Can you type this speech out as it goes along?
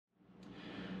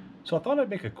So I thought I'd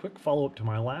make a quick follow-up to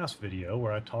my last video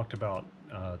where I talked about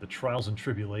the trials and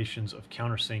tribulations of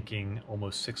countersinking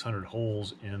almost 600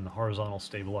 holes in the horizontal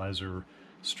stabilizer,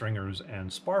 stringers,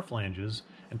 and spar flanges,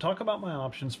 and talk about my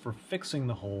options for fixing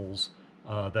the holes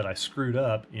that I screwed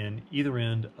up in either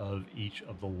end of each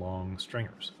of the long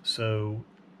stringers. So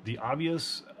the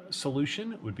obvious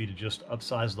solution would be to just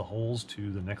upsize the holes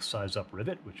to the next size up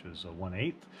rivet, which is a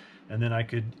 1/8, and then I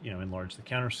could, enlarge the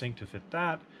countersink to fit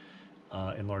that.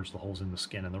 Enlarge the holes in the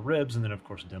skin and the ribs, and then of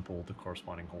course dimple the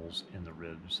corresponding holes in the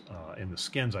ribs, in the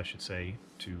skins I should say,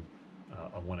 to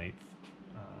a 1/8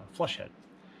 flush head.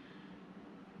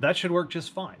 That should work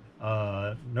just fine.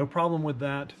 No problem with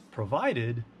that,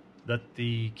 provided that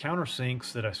the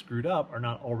countersinks that I screwed up are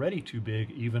not already too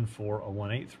big even for a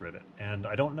 1/8 rivet. And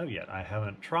I don't know yet. I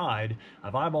haven't tried.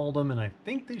 I've eyeballed them and I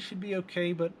think they should be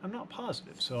okay, but I'm not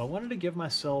positive. So I wanted to give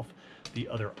myself the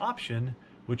other option,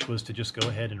 which was to just go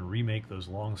ahead and remake those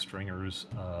long stringers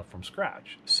from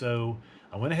scratch. So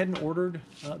I went ahead and ordered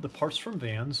the parts from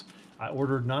Vans. I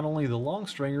ordered not only the long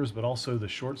stringers, but also the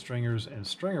short stringers and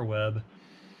stringer web.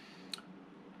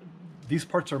 These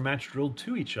parts are match drilled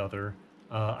to each other.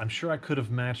 I'm sure I could have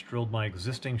match drilled my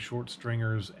existing short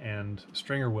stringers and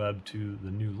stringer web to the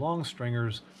new long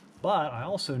stringers, but I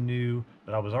also knew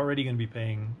that I was already going to be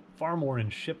paying far more in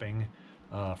shipping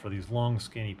for these long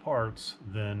skinny parts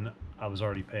than I was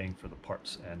already paying for the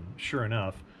parts. And sure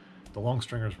enough, the long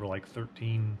stringers were like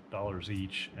 $13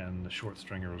 each and the short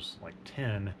stringers like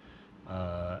 10,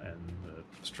 and the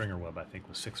stringer web I think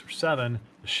was 6 or 7.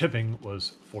 The shipping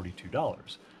was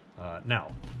 $42.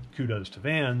 Now, kudos to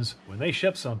Vans. When they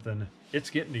ship something, it's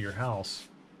getting to your house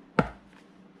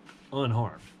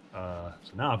unharmed.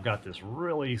 So now I've got this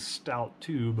really stout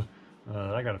tube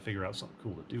that I got to figure out something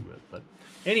cool to do with. But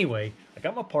anyway, I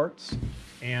got my parts,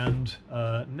 and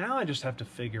now I just have to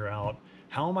figure out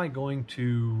how am I going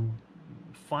to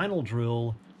final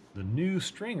drill the new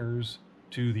stringers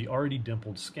to the already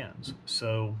dimpled skins.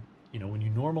 So, when you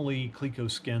normally Cleco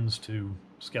skins to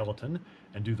skeleton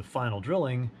and do the final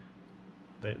drilling,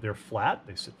 they're flat,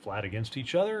 they sit flat against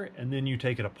each other, and then you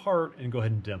take it apart and go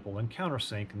ahead and dimple and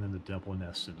countersink, and then the dimple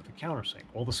nests into the countersink.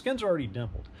 Well, the skins are already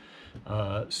dimpled.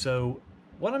 So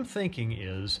what I'm thinking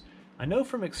is, I know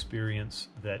from experience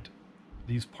that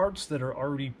these parts that are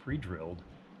already pre-drilled,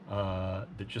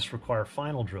 that just require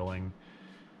final drilling,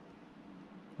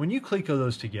 when you Cleco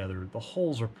those together, the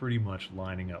holes are pretty much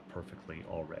lining up perfectly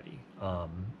already.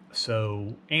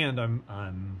 And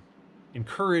I'm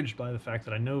encouraged by the fact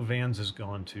that I know Vans has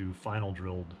gone to final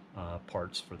drilled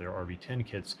parts for their RV-10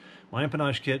 kits. My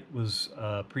empennage kit was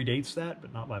predates that,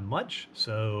 but not by much.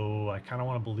 So I kind of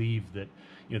want to believe that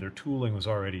their tooling was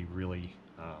already really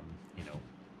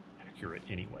accurate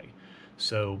anyway.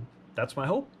 So that's my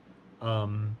hope.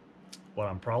 What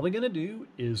I'm probably going to do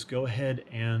is go ahead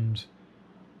and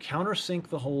countersink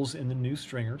the holes in the new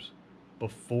stringers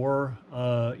before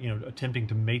attempting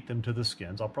to mate them to the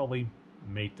skins. I'll probably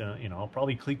mate them, I'll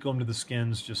probably Cleco them to the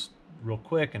skins just real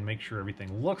quick and make sure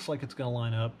everything looks like it's going to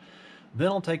line up. Then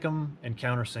I'll take them and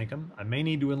countersink them. I may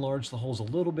need to enlarge the holes a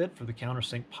little bit for the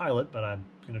countersink pilot, but I'm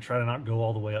going to try to not go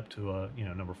all the way up to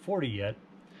number 40 yet.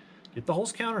 Get the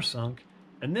holes countersunk,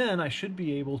 and then I should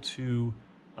be able to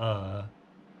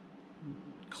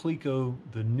Cleco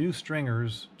the new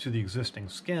stringers to the existing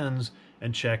skins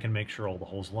and check and make sure all the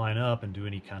holes line up and do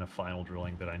any kind of final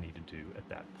drilling that I need to do at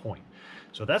that point.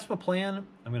 So that's my plan.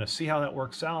 I'm going to see how that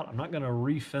works out. I'm not going to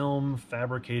refilm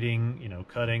fabricating,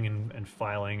 cutting and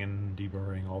filing and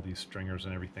deburring all these stringers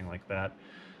and everything like that.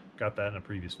 Got that in a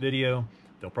previous video.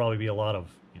 There'll probably be a lot of,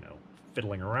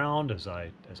 fiddling around as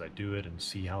I do it and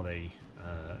see how they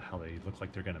look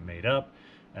like they're going to mate up.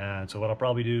 And so what I'll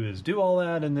probably do is do all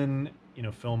that and then,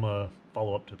 film a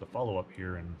follow-up to the follow-up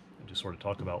here and just sort of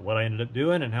talk about what I ended up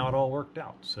doing and how it all worked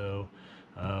out. So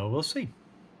we'll see.